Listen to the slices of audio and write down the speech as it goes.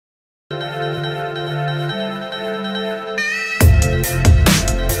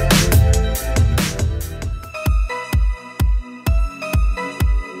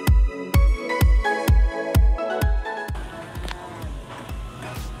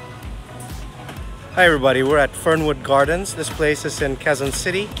Hi everybody, we're at Fernwood Gardens. This place is in Quezon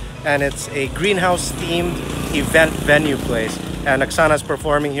City and it's a greenhouse themed event venue place. And Oksana's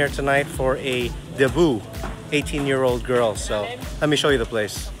performing here tonight for a debut, 18-year-old girl. So let me show you the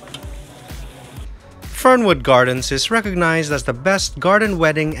place. Fernwood Gardens is recognized as the best garden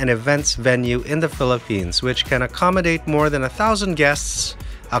wedding and events venue in the Philippines, which can accommodate more than 1,000 guests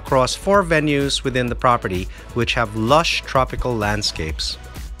across 4 venues within the property, which have lush tropical landscapes.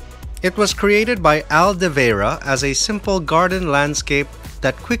 It was created by Veyra as a simple garden landscape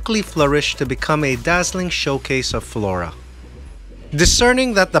that quickly flourished to become a dazzling showcase of flora.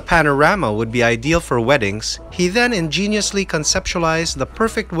 Discerning that the panorama would be ideal for weddings, he then ingeniously conceptualized the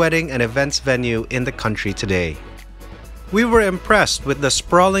perfect wedding and events venue in the country today. We were impressed with the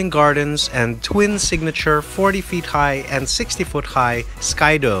sprawling gardens and twin signature 40 feet high and 60 foot high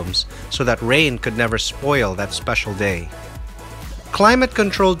sky domes so that rain could never spoil that special day.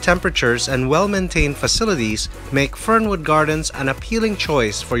 Climate-controlled temperatures and well-maintained facilities make Fernwood Gardens an appealing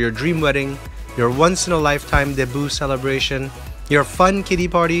choice for your dream wedding, your once-in-a-lifetime debut celebration, your fun kiddie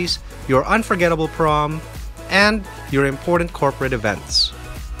parties, your unforgettable prom, and your important corporate events.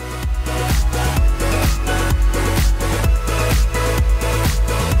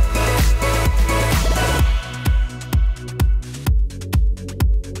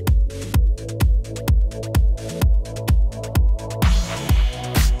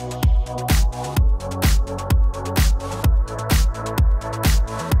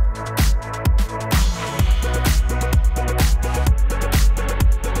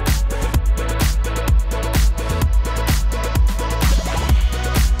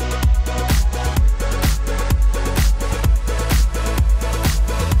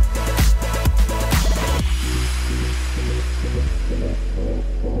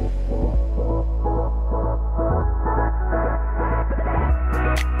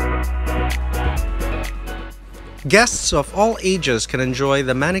 Guests of all ages can enjoy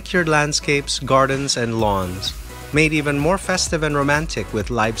the manicured landscapes, gardens, and lawns, made even more festive and romantic with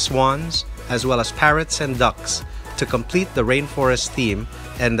live swans, as well as parrots and ducks, to complete the rainforest theme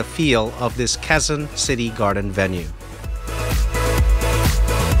and the feel of this Quezon City garden venue.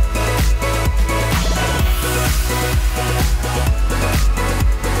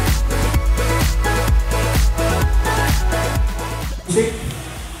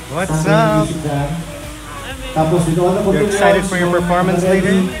 What's up? You're excited for your performance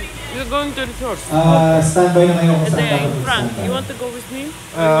later? You're going to the church. Standby na ngayon And then in front. You want to go with me?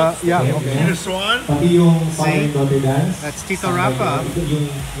 Yeah, okay. The swan? Pati yung fire daughter dance. That's Tito Rafa.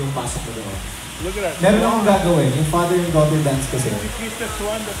 Yung pasok ko doon. Look at that. Meron akong gagawin. Yung father and daughter dance kasi. He's the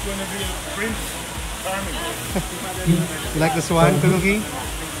swan that's going to be Prince Charming. You like the swan, Kuluki?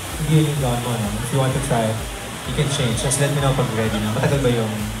 Hindi yung gawin mo. If you want to try, you can change. Just let me know pag ready na. Matagal ba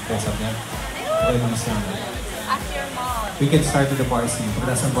yung dress up niya? Matagal yung isang. We can start with the bar scene.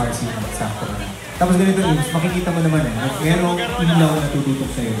 Pagkatapos ng bar scene, sakto na. Tapos ganito rin, makikita mo naman merong ilaw na tututok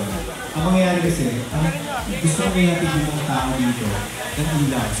sa'yo doon. Ang mangyayari kasi, gusto ko may natin yung tao dito ng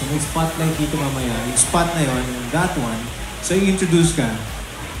ilaw. So may spotlight dito mamaya. Yung spot na yun, that one. So i-introduce ka.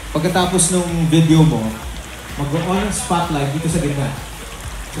 Pagkatapos ng video mo, mag-on ang spotlight dito sa gitna.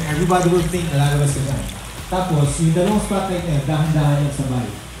 So everybody will think nalalabas ka dyan. Tapos, yung dalawang spotlight na yun, dahan-dahan yan sabay.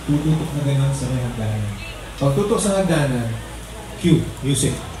 Tututok na gano'n sa may hangganan. Pag tutok sa hagdanan, cue,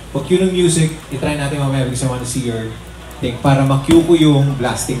 music. Pag cue ng music, itry natin mamaya because I want to see your thing para ma-cue ko yung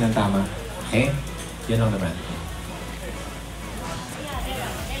blasting ng tama. Okay? Yan lang naman.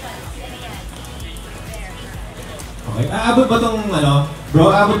 Okay. Aabot ba tong,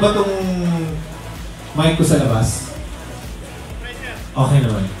 bro, aabot ba tong mic ko sa labas? Okay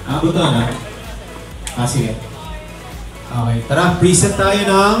naman. Aabot to, sige. Okay, tara, preset tayo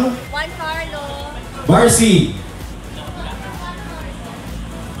ng Barcy!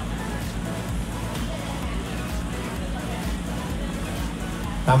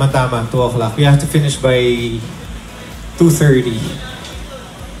 Tama-tama, 2 o'clock. We have to finish by 2:30.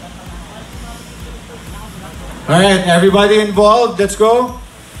 Alright, everybody involved, let's go!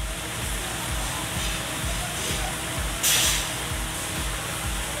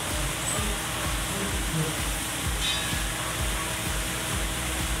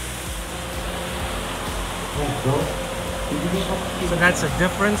 So that's a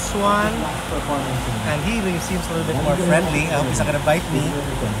different swan, and he seems a little bit more friendly. I hope he's not gonna bite me.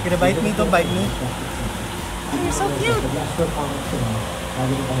 Gonna bite me? Don't bite me. Oh, you're so cute.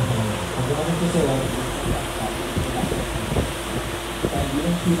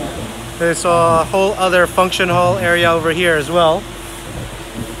 There's a whole other function hall area over here as well.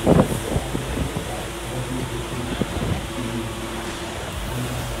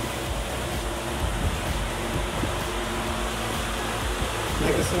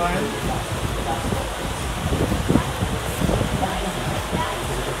 Excellent.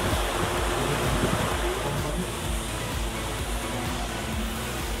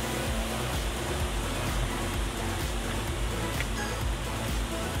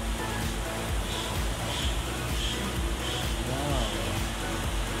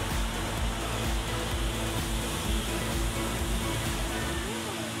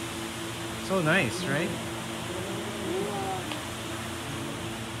 So nice, right?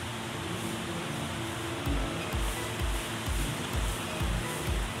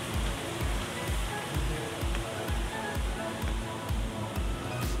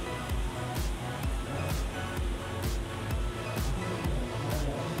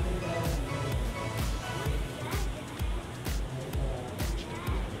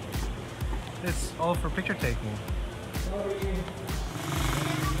 It's all for picture taking.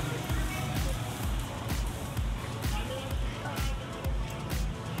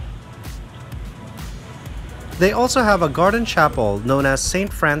 They also have a garden chapel known as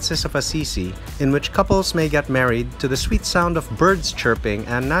St. Francis of Assisi, in which couples may get married to the sweet sound of birds chirping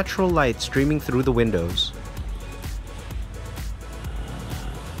and natural light streaming through the windows.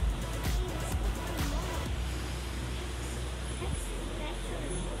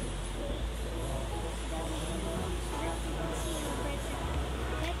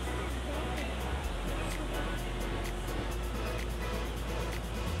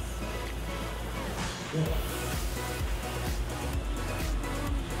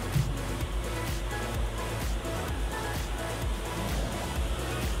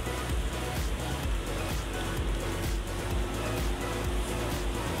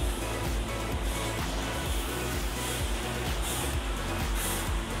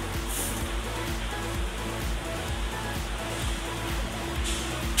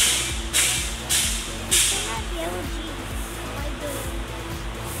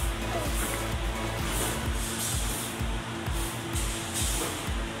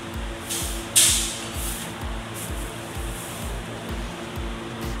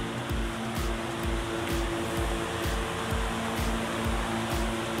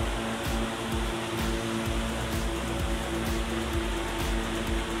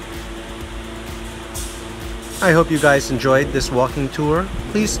 I hope you guys enjoyed this walking tour.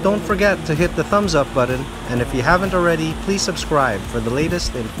 Please don't forget to hit the thumbs up button, and if you haven't already, please subscribe for the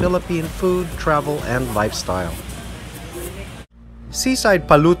latest in Philippine food, travel, and lifestyle. Seaside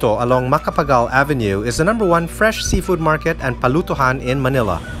Paluto along Macapagal Avenue is the #1 fresh seafood market and palutohan in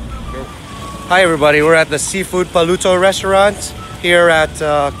Manila. Hi everybody, we're at the Seafood Paluto restaurant here at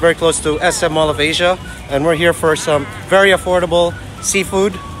very close to SM Mall of Asia, and we're here for some very affordable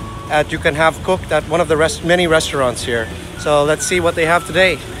seafood that you can have cooked at one of the many restaurants here. So let's see what they have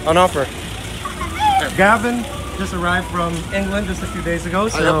today on offer. Gavin just arrived from England just a few days ago,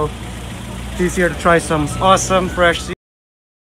 so he's here to try some awesome fresh seafood.